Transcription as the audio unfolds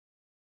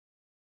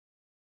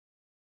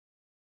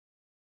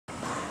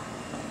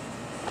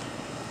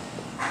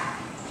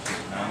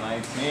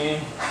Shit,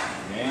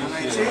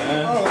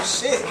 man. Oh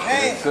shit,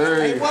 man. Yes,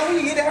 sir. Hey, boy, where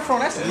you get that from?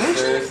 That's the new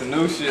shit. It's the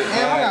new shit, man.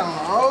 Man, I got on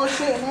the old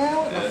shit, man.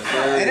 What the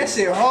fuck? Hey, that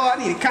shit hard.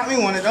 I need to cop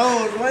me one of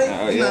those, boy.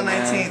 You know,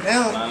 19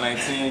 down.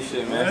 19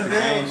 shit, man. That's the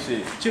game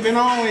shit. What you been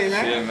on with,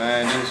 man? Shit,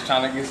 man. Just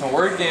trying to get some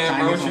work in,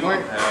 bro. Hell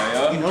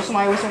yeah. You know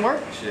somebody with some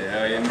work? Shit,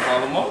 hell yeah. Let me call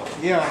them up.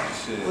 Yeah.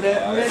 Shit. Who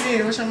that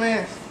is? What's your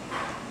man?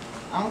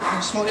 I'm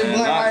gonna smoke this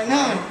blunt right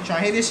now. You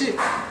trying to hit this shit?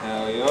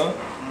 Hell yeah.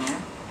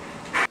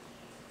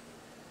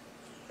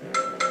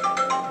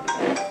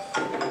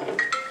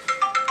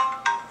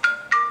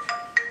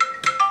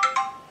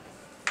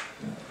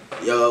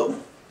 Yo.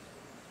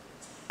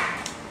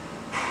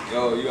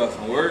 Yo, you got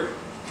some work?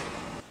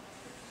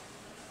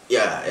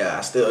 Yeah,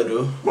 I still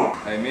do.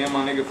 Hey, me and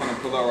my nigga finna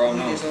pull out right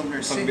now.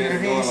 Something better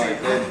going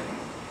like that.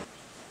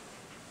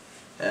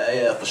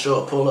 Yeah, for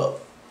sure. Pull up.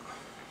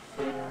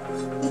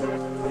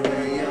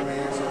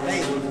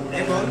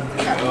 Hey, bro,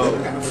 you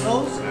got the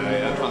flows?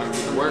 Hey, I'm trying to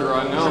get to work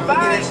right now. Get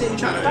that shit, you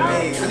trying to,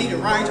 hey, I need a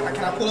ride.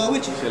 Can I pull up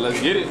with you? Shit, let's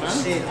get it,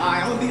 man. Shit,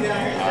 alright, I'm gonna be down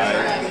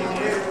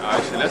here.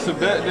 Alright, shit, that's a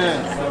bet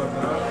then.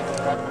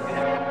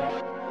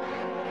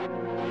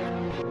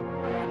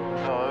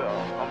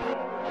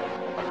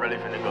 I'm really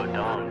finna go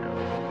dumb, though.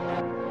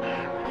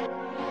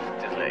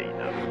 Just let you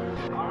know.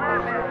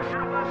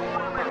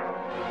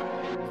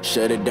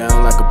 Shut it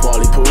down like a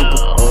party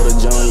pooper. Order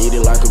John, eat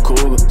it like a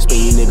cougar. Spin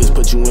you niggas,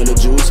 put you in the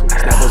juice.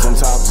 Snappers on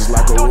top just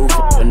like a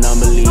roofer.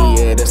 Anomaly,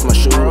 yeah, that's my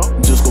shooter.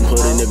 Juice gon'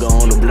 put a nigga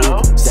on the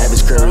blooper.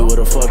 Savage Curry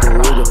with a fucking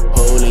Ruger.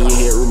 Hole in your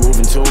head,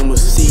 removing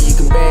tumors. See, you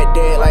can bad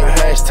dad like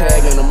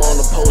hashtag, and I'm on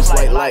the post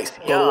like likes.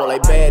 Go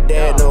like bad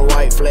dad, no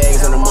white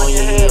flags, and I'm on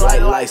your head like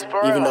lights.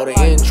 Even though the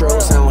intro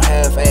sound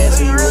half-ass,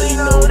 so you really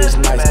know this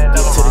nice. Get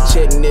to the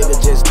check, nigga,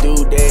 just do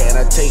that, and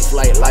I take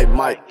flight like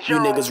Mike. You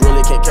niggas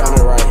really can't count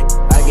it right.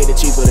 I get it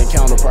cheaper than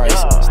counter price.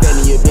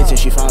 Standing your bitch and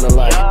she found a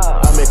light.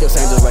 I make her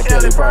sing just like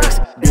Kelly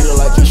Price. Beat her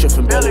like Keisha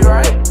from Belly,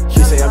 right?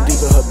 She say I'm deep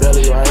in her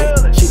belly,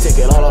 right? She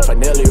take it all off her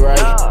Nelly, right?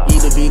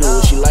 Eat the beetle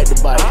when she like to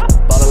bite.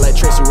 Bought her like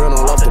Tracy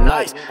Reynolds off the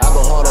nights. I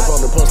go hard up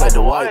on the post like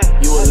the white.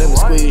 You a lemon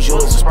squeeze,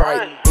 yours a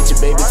Sprite. Hit your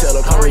baby, tell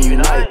her come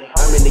reunite.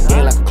 I'm in the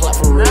game like a clock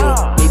for real.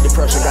 Need the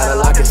pressure, gotta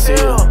lock and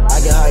seal.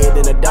 I get higher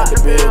than a doctor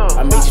bill.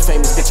 I made you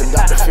famous, bitch, I'm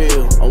Dr.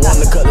 Phil. I want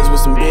the colors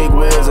with some big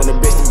wheels, and the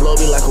bitch to blow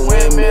me like a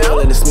windmill.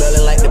 And it's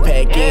smelling like the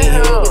pack in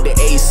hill with the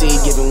AC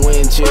giving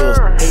wind chills.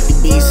 Hate to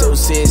be so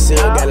sincere,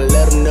 gotta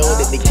let them know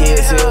that the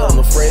kids here. I'm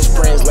a fresh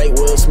prince like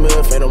Will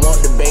Smith, and I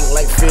want the bank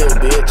like Phil,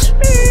 bitch.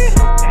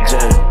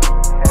 Jay.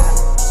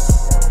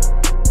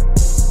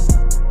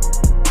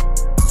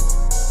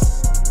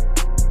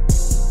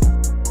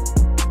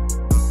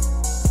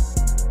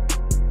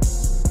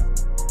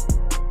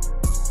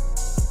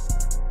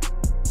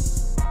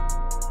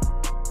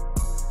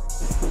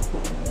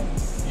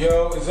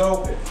 Yo, it's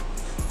open.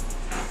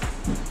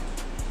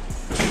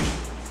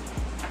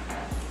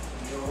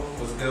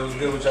 What's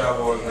good with y'all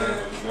boys, man?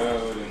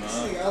 Good, you know.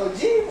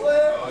 OG, boy.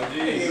 OG.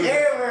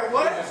 Everywhere,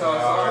 boy. It's all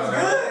sorts,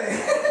 man.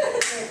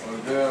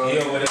 Good. Good.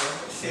 Yeah, whatever.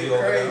 Shit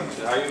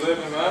crazy. How you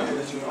living, man?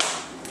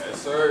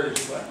 Yes, sir.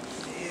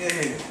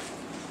 Yeah.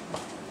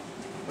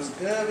 What's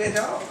good, big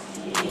dog?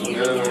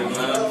 Good,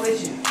 man. What's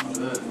with you?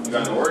 You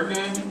got the work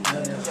in?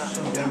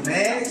 Them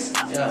bags?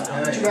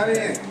 Yeah. What you got in?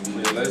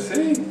 Yeah, let's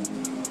see.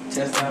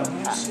 Test out.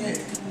 Shit.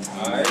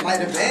 Alright. Like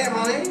the bag,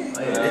 man.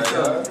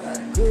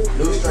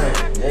 Blue strain.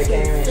 They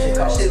came in, shit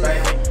called Shit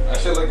like That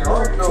shit looking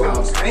hard, though.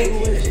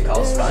 that shit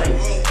called Spain.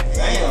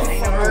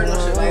 Ain't never heard no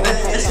shit like that.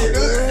 That shit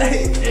good.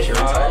 Hey. That shit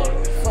retired.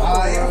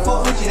 Yeah,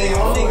 fuck with you, nigga.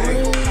 Don't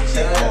nigga.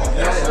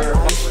 Yes, sir.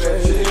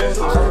 Yes,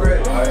 sir.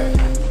 Alright.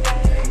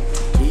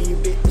 Give you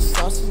bit the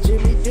sausage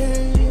every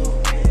day.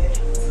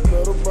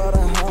 Little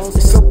brother house,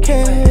 it's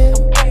okay.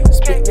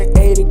 Spit the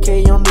 80K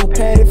on new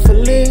patty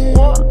fillet.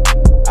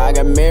 I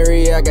got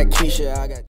Mary, I got Keisha, I got